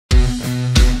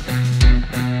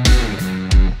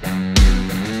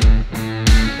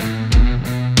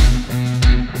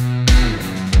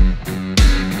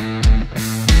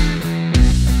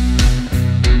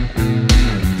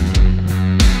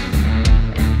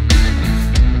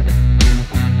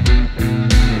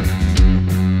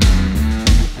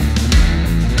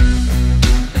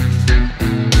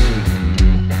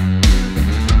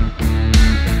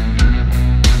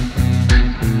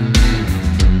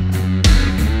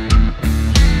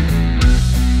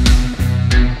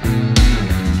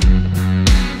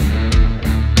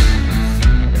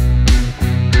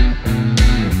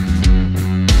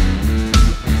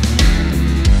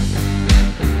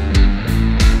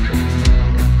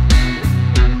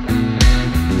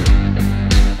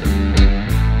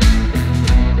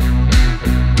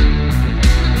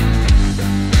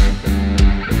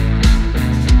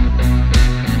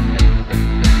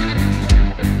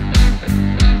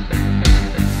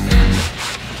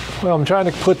Well, I'm trying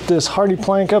to put this hardy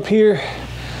plank up here,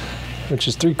 which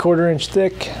is 3/4 inch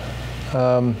thick.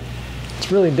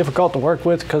 It's really difficult to work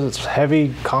with because it's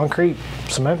heavy concrete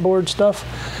cement board stuff.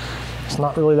 It's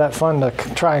not really that fun to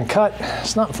try and cut.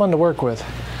 It's not fun to work with.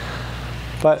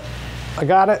 But I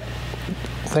got it,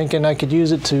 thinking I could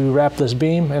use it to wrap this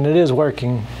beam, and it is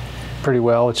working pretty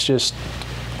well. It's just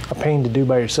a pain to do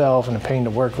by yourself and a pain to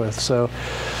work with. So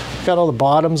I've got all the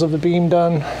bottoms of the beam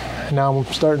done. Now I'm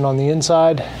starting on the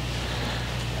inside,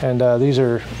 and these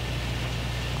are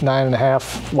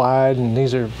 9.5 wide and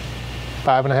these are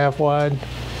 5.5 wide,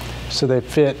 so they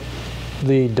fit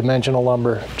the dimensional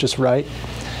lumber just right.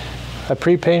 I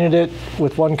pre-painted it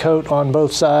with one coat on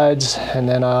both sides, and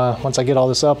then once I get all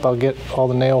this up, I'll get all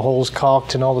the nail holes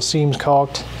caulked and all the seams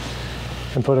caulked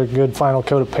and put a good final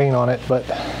coat of paint on it. But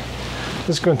this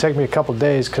is going to take me a couple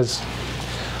days because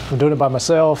I'm doing it by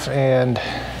myself and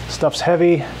stuff's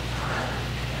heavy,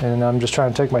 and I'm just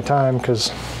trying to take my time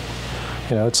because,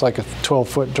 you know, it's like a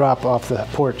 12-foot drop off the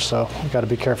porch, so we got to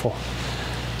be careful.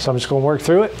 So I'm just going to work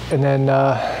through it and then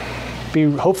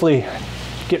hopefully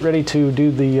get ready to do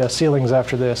the ceilings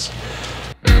after this.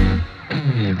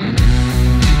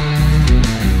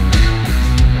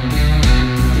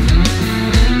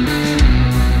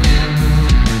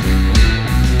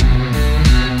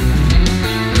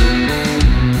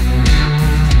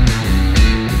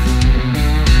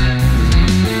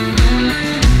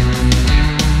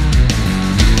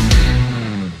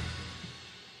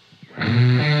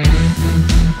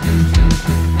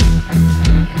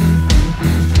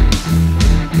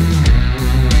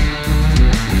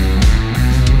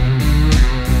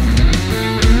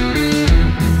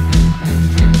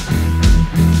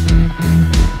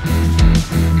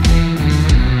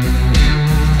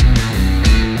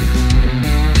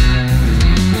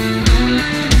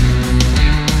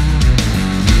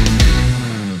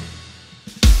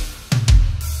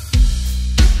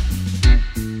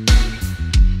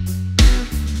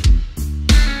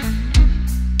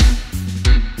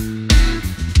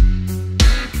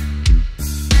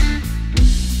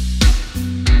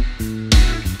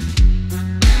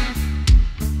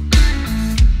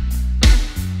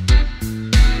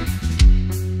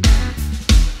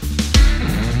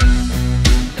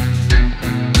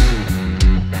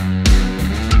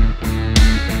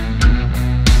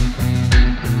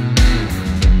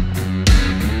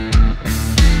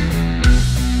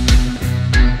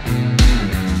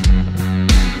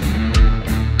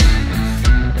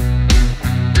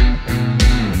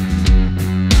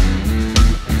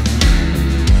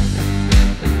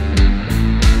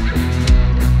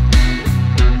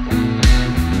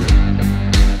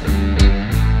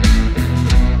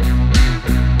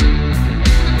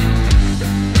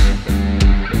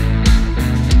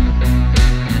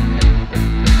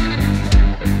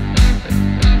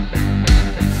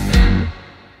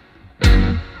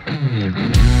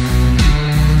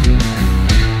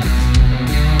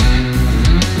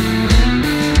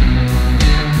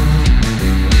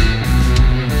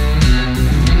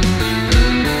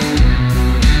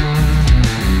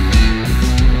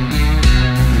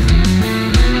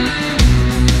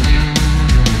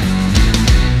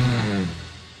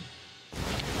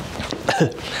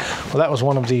 Well, that was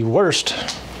one of the worst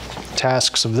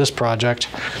tasks of this project.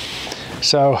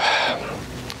 So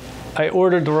I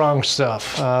ordered the wrong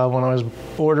stuff. When I was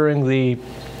ordering the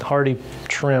hardy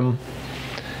trim,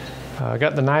 I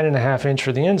got the 9.5 inch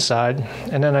for the inside,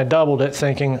 and then I doubled it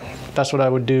thinking that's what I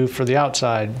would do for the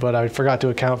outside, but I forgot to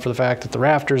account for the fact that the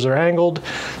rafters are angled,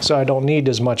 so I don't need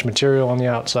as much material on the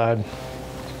outside.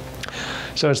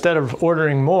 So instead of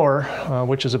ordering more,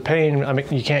 which is a pain, I mean,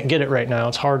 you can't get it right now.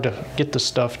 It's hard to get this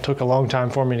stuff. It took a long time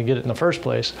for me to get it in the first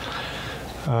place.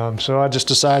 So I just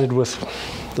decided with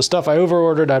the stuff I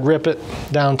over-ordered, I'd rip it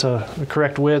down to the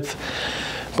correct width,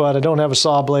 but I don't have a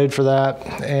saw blade for that,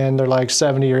 and they're like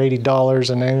 $70 or $80,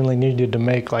 and I only needed to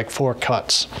make like 4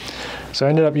 cuts. So I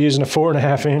ended up using a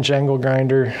 4.5 inch angle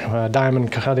grinder,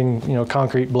 diamond cutting, you know,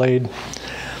 concrete blade.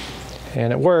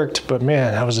 And it worked, but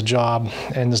man, that was a job.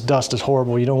 And this dust is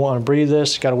horrible. You don't want to breathe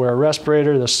this. You got to wear a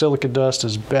respirator. The silica dust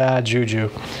is bad juju.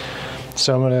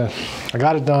 So I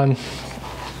got it done.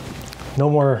 No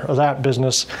more of that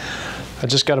business. I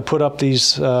just got to put up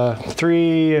these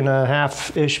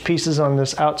 3.5-ish pieces on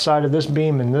this outside of this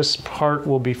beam, and this part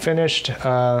will be finished.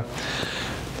 Then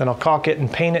I'll caulk it and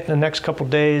paint it in the next couple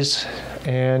days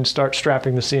and start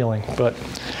strapping the ceiling. But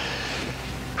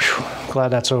whew, glad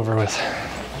that's over with.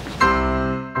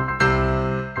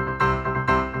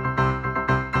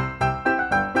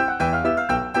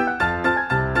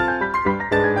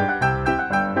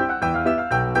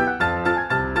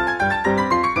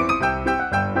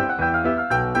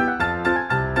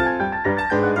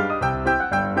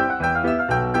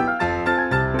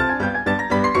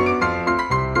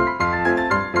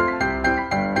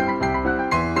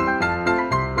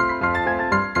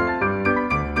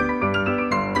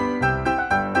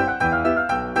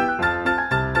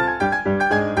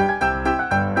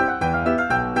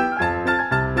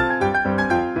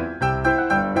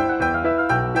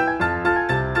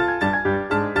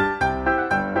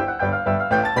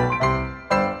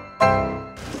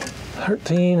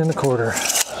 13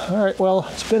 1/4. All right, well,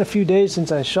 it's been a few days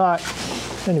since I shot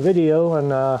any video,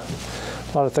 and a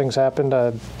lot of things happened.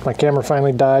 My camera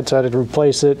finally died, so I had to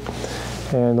replace it,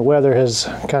 and the weather has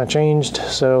kind of changed.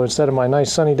 So instead of my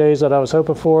nice sunny days that I was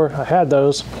hoping for, I had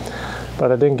those, but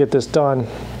I didn't get this done.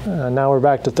 Now we're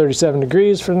back to 37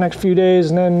 degrees for the next few days,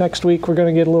 and then next week we're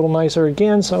going to get a little nicer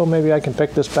again, so maybe I can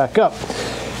pick this back up.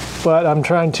 But I'm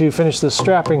trying to finish this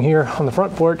strapping here on the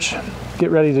front porch,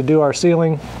 get ready to do our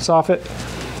ceiling soffit.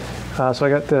 So I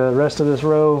got the rest of this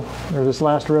row, or this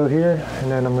last row here,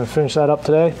 and then I'm going to finish that up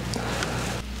today.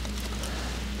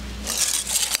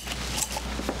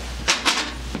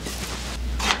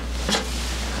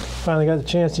 Finally got the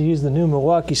chance to use the new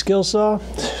Milwaukee skill saw.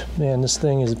 Man, this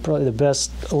thing is probably the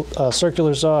best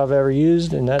circular saw I've ever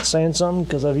used, and that's saying something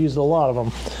because I've used a lot of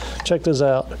them. Check this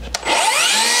out.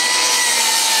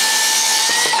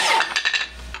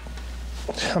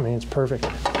 I mean, it's perfect.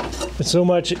 It's so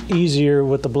much easier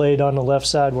with the blade on the left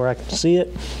side where I can see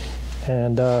it,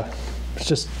 and it's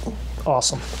just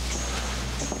awesome.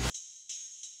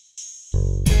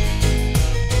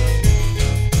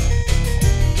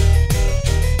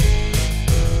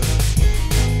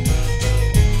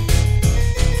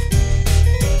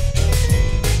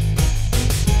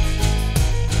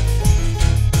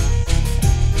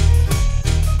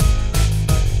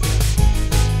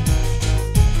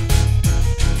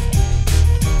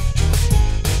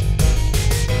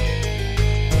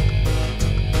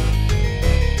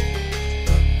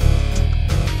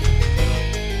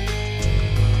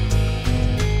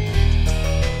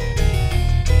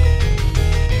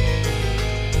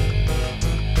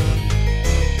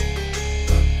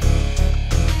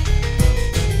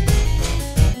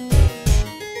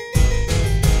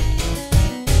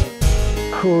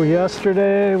 Well,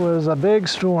 yesterday was a big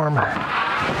storm.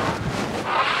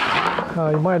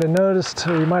 You might have noticed,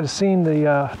 or you might have seen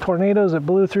the tornadoes that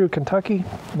blew through Kentucky,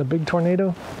 the big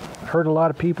tornado. Hurt a lot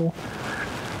of people.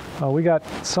 We got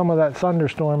some of that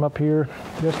thunderstorm up here.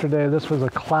 Yesterday, this was a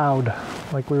cloud,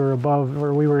 like we were above,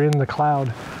 or we were in the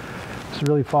cloud. It's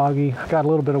really foggy. I got a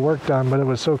little bit of work done, but it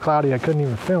was so cloudy I couldn't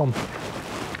even film.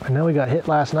 And then we got hit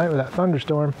last night with that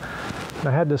thunderstorm. And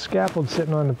I had this scaffold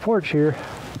sitting on the porch here.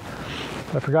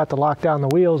 I forgot to lock down the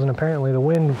wheels, and apparently the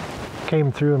wind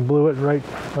came through and blew it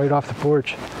right off the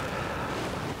porch.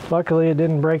 Luckily, it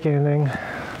didn't break anything,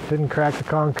 didn't crack the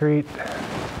concrete.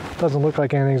 Doesn't look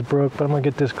like anything's broke, but I'm gonna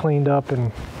get this cleaned up and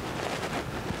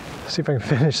see if I can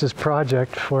finish this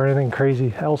project before anything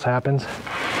crazy else happens.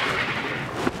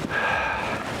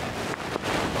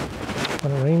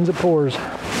 When it rains, it pours.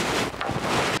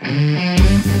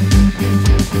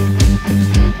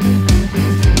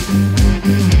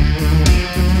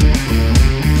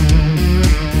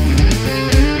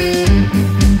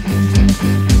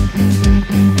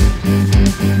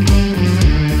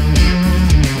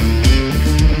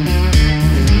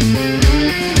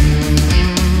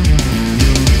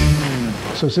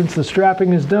 So since the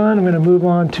strapping is done, I'm going to move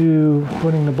on to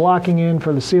putting the blocking in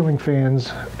for the ceiling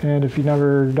fans. And if you've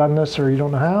never done this or you don't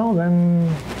know how, then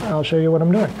I'll show you what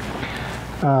I'm doing.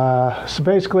 So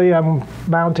basically I'm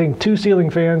mounting 2 ceiling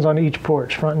fans on each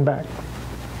porch, front and back,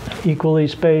 equally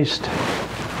spaced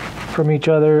from each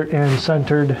other and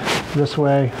centered this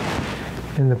way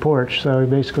in the porch. So you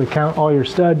basically count all your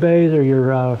stud bays or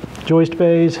your joist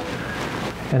bays,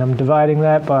 and I'm dividing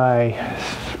that by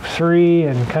 3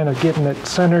 and kind of getting it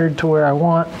centered to where I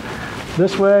want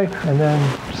this way, and then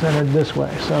centered this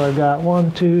way. So I've got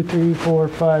 1, 2, 3, 4,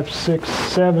 5, 6,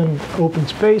 7 open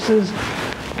spaces.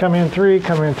 Come in 3,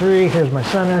 come in 3. Here's my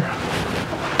center.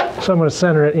 So I'm going to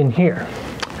center it in here.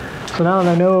 So now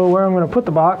that I know where I'm going to put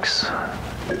the box,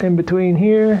 in between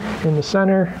here, in the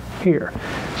center here.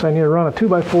 So I need to run a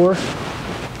 2x4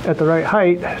 at the right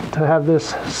height to have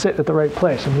this sit at the right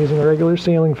place. I'm using a regular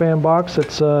ceiling fan box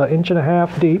that's 1.5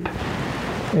 inches deep,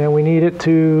 and we need it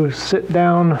to sit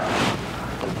down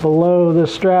below the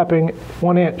strapping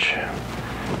 1 inch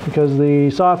because the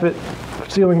soffit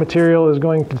ceiling material is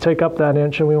going to take up that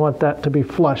inch, and we want that to be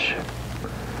flush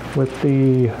with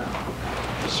the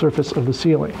surface of the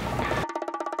ceiling.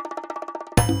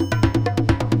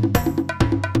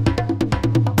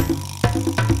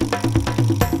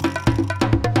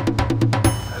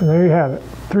 And there you have it.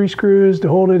 3 screws to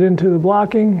hold it into the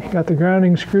blocking. Got the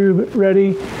grounding screw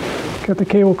ready. Got the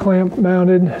cable clamp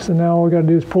mounted. So now all we got to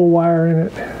do is pull wire in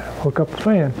it, hook up the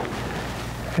fan.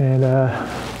 And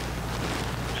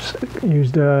just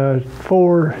used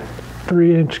 4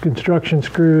 3-inch construction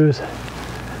screws.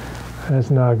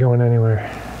 That's not going anywhere.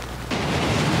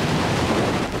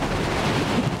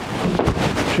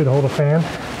 Should hold a fan.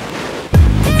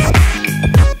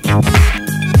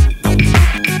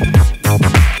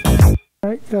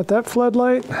 got that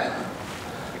floodlight.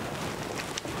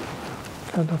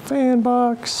 Got the fan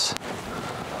box.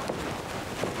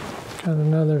 Got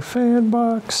another fan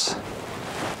box.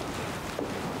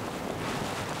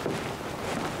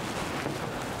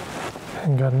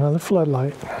 And got another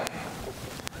floodlight.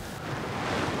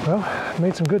 Well,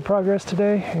 made some good progress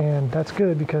today, and that's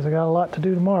good because I got a lot to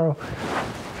do tomorrow.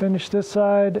 Finish this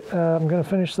side. I'm going to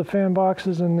finish the fan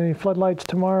boxes and the floodlights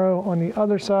tomorrow on the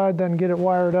other side, then get it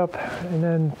wired up, and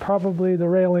then probably the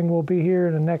railing will be here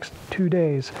in the next 2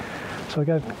 days. So I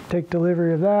got to take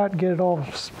delivery of that, get it all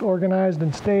organized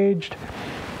and staged.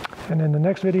 And in the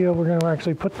next video, we're going to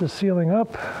actually put the ceiling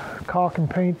up, caulk and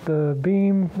paint the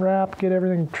beam wrap, get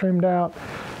everything trimmed out,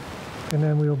 and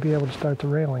then we'll be able to start the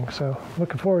railing. So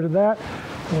looking forward to that,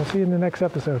 and we'll see you in the next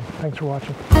episode. Thanks for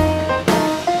watching.